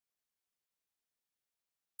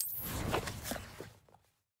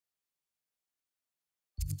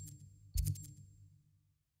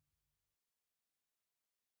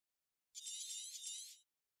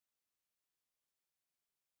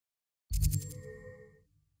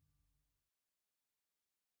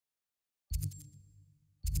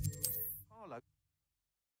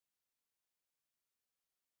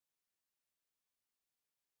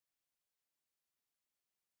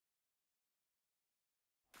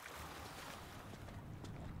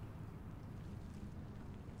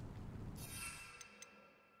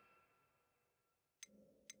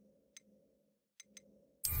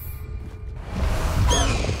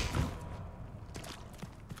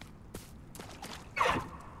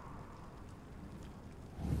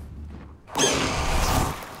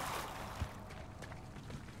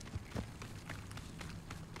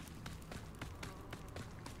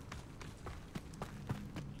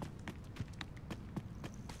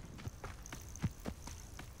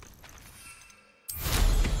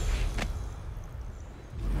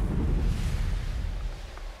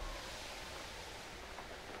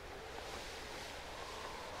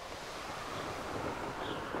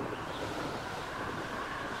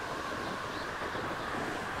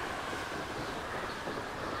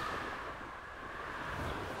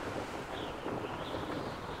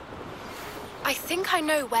I think I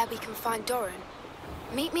know where we can find Doran.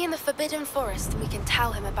 Meet me in the Forbidden Forest and we can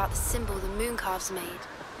tell him about the symbol the Mooncalves made.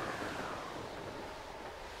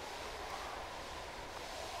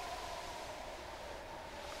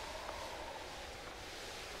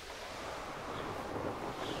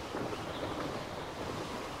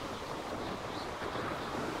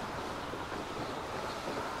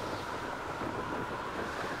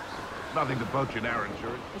 Nothing to poach an arrow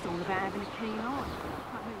insurance. It's all about having a keen eye.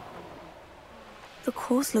 The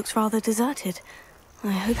course looks rather deserted.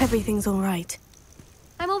 I hope everything's all right.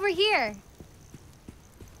 I'm over here.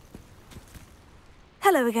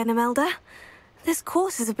 Hello again, Imelda. This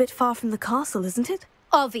course is a bit far from the castle, isn't it?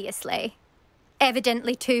 Obviously.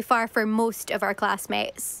 Evidently too far for most of our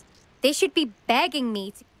classmates. They should be begging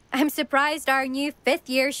me to... I'm surprised our new 5th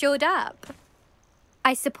year showed up.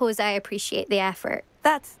 I suppose I appreciate the effort.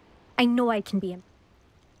 I know I can be...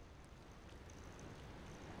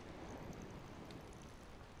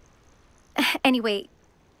 Anyway,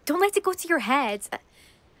 don't let it go to your head.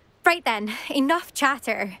 Right then, enough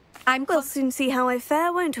chatter. We'll soon see how I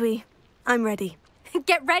fare, won't we? I'm ready.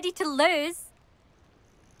 Get ready to lose.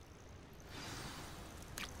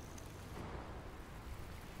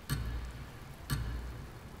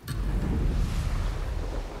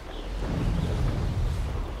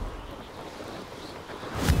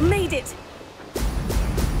 Made it!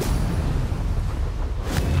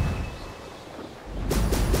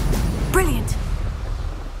 Brilliant!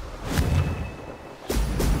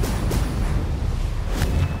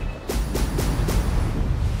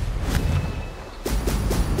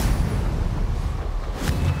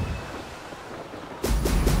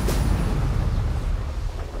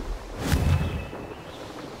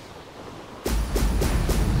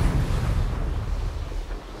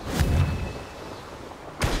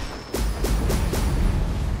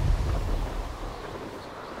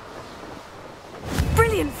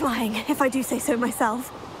 Brilliant flying, if I do say so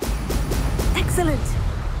myself. Excellent!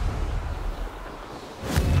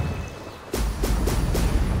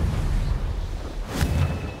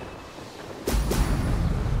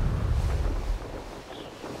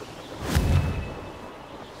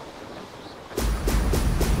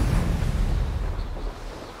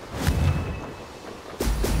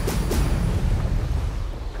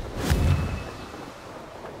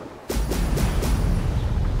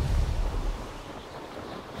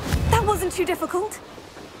 That wasn't too difficult.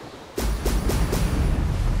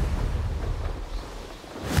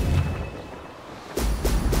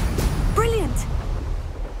 Brilliant!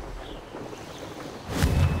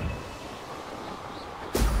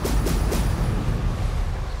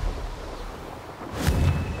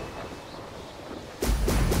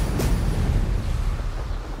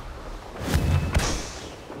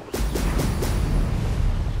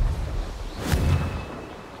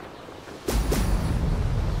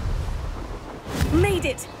 Made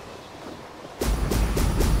it!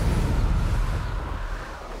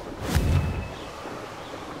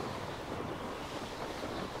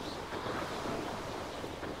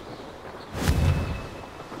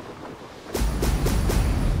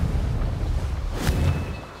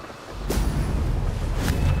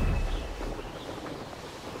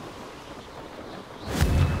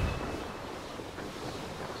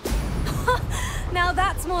 Now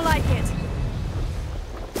that's more like it.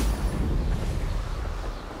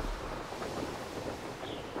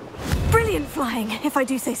 Brilliant flying, if I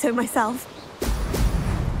do say so myself.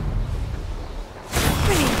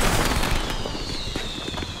 Brilliant.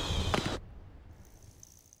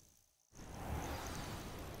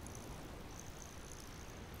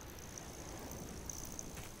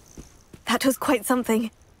 That was quite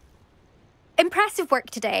something. Impressive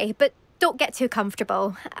work today, but don't get too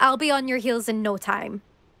comfortable. I'll be on your heels in no time.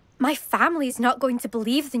 My family's not going to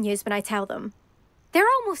believe the news when I tell them. They're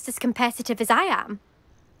almost as competitive as I am.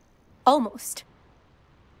 Almost.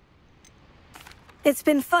 It's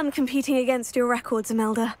been fun competing against your records,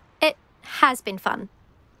 Imelda. It has been fun.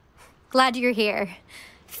 Glad you're here.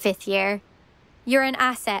 5th year. You're an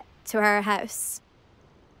asset to our house.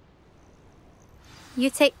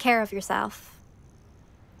 You take care of yourself.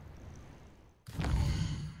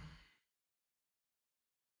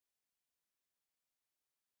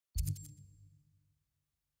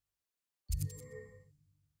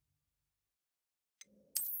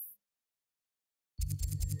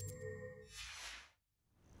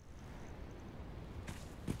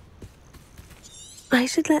 I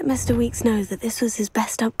should let Mr. Weeks know that this was his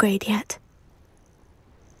best upgrade yet.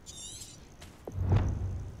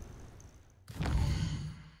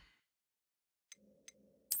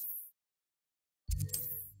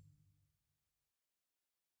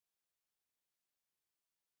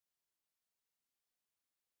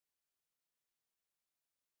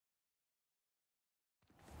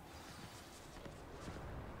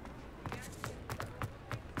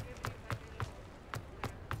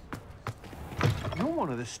 You're one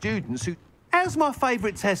of the students who... How's my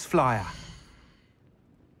favourite test flyer?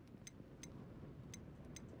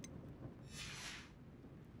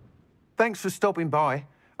 Thanks for stopping by.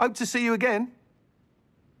 Hope to see you again.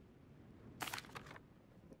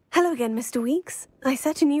 Hello again, Mr. Weeks. I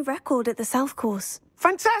set a new record at the South Course.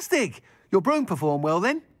 Fantastic! Your broom performed well,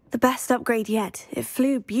 then? The best upgrade yet. It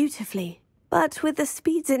flew beautifully. But with the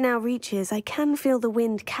speeds it now reaches, I can feel the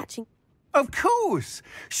wind catching... Of course!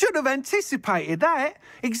 Should have anticipated that.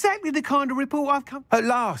 Exactly the kind of report I've come... At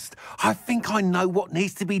last, I think I know what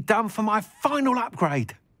needs to be done for my final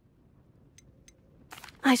upgrade.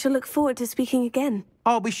 I shall look forward to speaking again.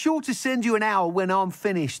 I'll be sure to send you an hour when I'm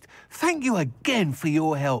finished. Thank you again for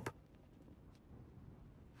your help.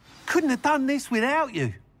 Couldn't have done this without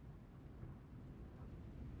you.